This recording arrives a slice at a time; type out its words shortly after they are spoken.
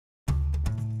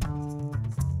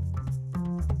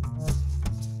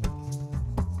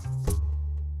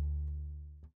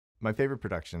My favorite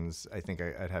productions, I think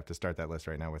I'd have to start that list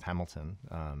right now with Hamilton.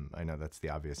 I know that's the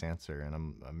obvious answer, and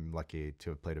I'm lucky to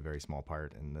have played a very small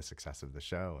part in the success of the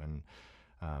show. And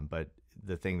but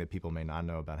the thing that people may not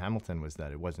know about Hamilton was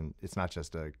that it's not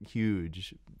just a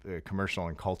huge commercial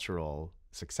and cultural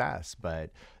success,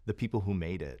 but the people who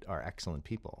made it are excellent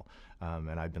people.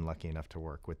 And I've been lucky enough to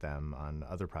work with them on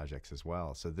other projects as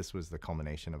well. So this was the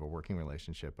culmination of a working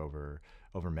relationship over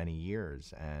many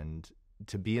years. And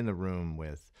to be in the room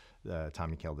with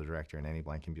Tommy Kail, the director, and Annie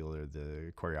Blankenbuehler,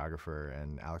 the choreographer,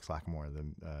 and Alex Lacamoire, the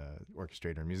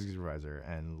orchestrator and music supervisor,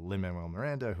 and Lin-Manuel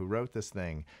Miranda, who wrote this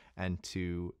thing, and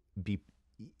to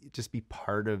just be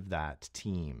part of that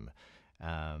team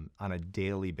on a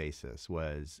daily basis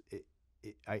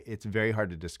it's very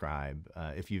hard to describe.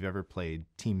 If you've ever played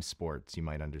team sports, you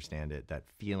might understand it, that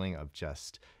feeling of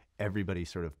just everybody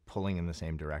sort of pulling in the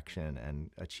same direction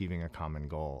and achieving a common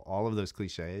goal. All of those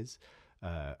cliches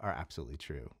are absolutely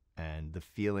true. And the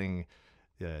feeling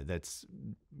that's,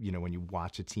 when you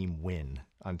watch a team win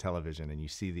on television and you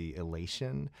see the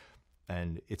elation,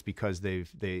 and it's because they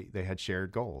had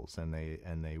shared goals and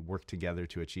they worked together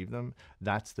to achieve them.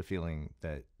 That's the feeling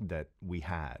that we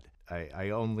had. I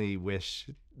only wish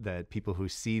that people who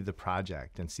see the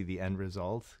project and see the end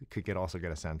result could also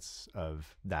get a sense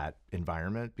of that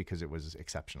environment, because it was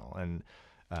exceptional. And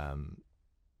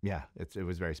it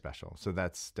was very special. So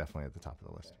that's definitely at the top of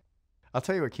the list. I'll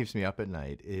tell you what keeps me up at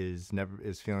night is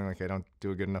feeling like I don't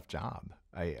do a good enough job.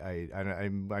 I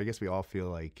guess we all feel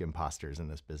like imposters in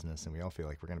this business, and we all feel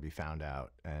like we're going to be found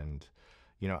out. And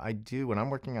I do, when I'm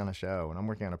working on a show, when I'm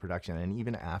working on a production, and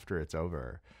even after it's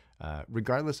over,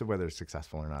 regardless of whether it's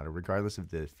successful or not, or regardless of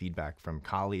the feedback from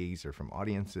colleagues or from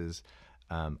audiences,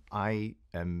 I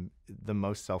am the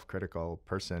most self-critical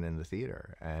person in the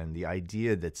theater. And the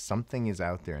idea that something is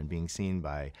out there and being seen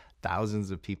by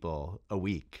thousands of people a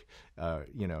week,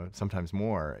 sometimes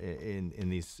more in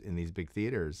these big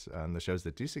theaters, the shows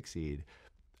that do succeed,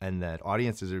 and that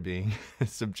audiences are being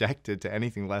subjected to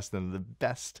anything less than the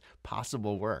best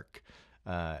possible work.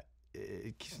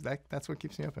 That's what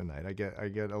keeps me up at night. I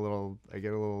get a little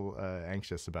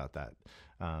anxious about that.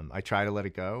 I try to let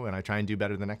it go, and I try and do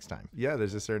better the next time. Yeah,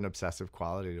 there's a certain obsessive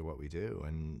quality to what we do,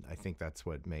 and I think that's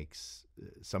what makes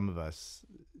some of us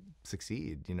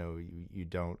succeed. You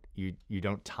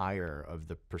don't tire of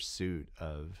the pursuit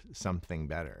of something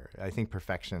better. I think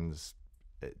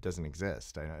it doesn't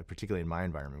exist, particularly in my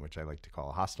environment, which I like to call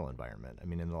a hostile environment. I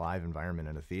mean, in the live environment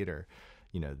in a theater,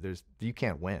 you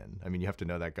can't win. I mean, you have to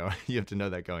know that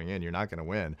going in. You're not going to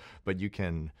win, but you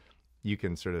can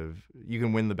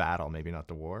win the battle, maybe not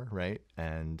the war, right?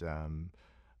 And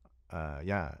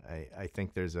I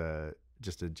think there's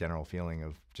just a general feeling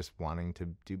of just wanting to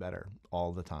do better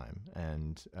all the time,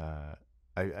 and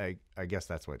I guess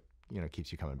that's what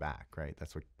keeps you coming back, right?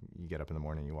 That's what you get up in the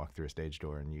morning, you walk through a stage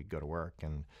door, and you go to work,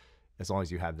 and as long as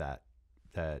you have that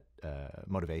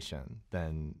motivation,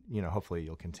 then hopefully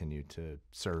you'll continue to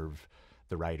serve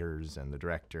the writers and the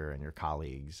director and your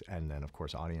colleagues, and then of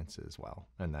course audiences as well.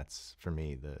 And that's, for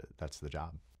me, that's the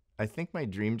job. I think my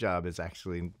dream job is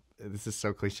actually, this is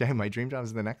so cliche, my dream job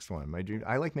is the next one.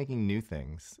 I like making new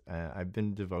things. I've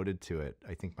been devoted to it,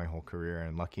 I think, my whole career,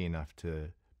 and lucky enough to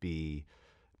be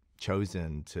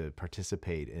chosen to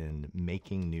participate in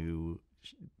making new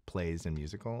plays and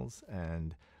musicals.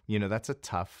 And that's a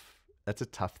tough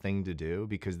thing to do,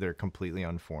 because they're completely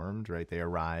unformed, right? They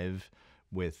arrive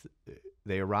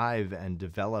and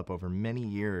develop over many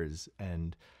years,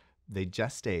 and they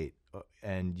gestate,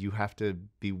 and you have to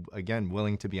be, again,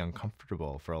 willing to be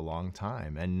uncomfortable for a long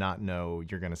time and not know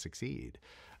you're going to succeed.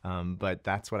 But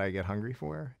that's what I get hungry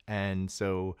for. And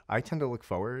so I tend to look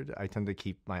forward. I tend to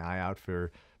keep my eye out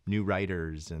for new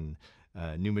writers and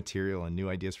new material and new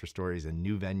ideas for stories and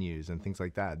new venues and things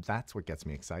like that. That's what gets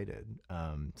me excited.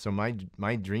 So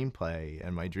my dream play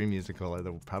and my dream musical are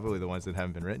probably the ones that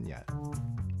haven't been written yet.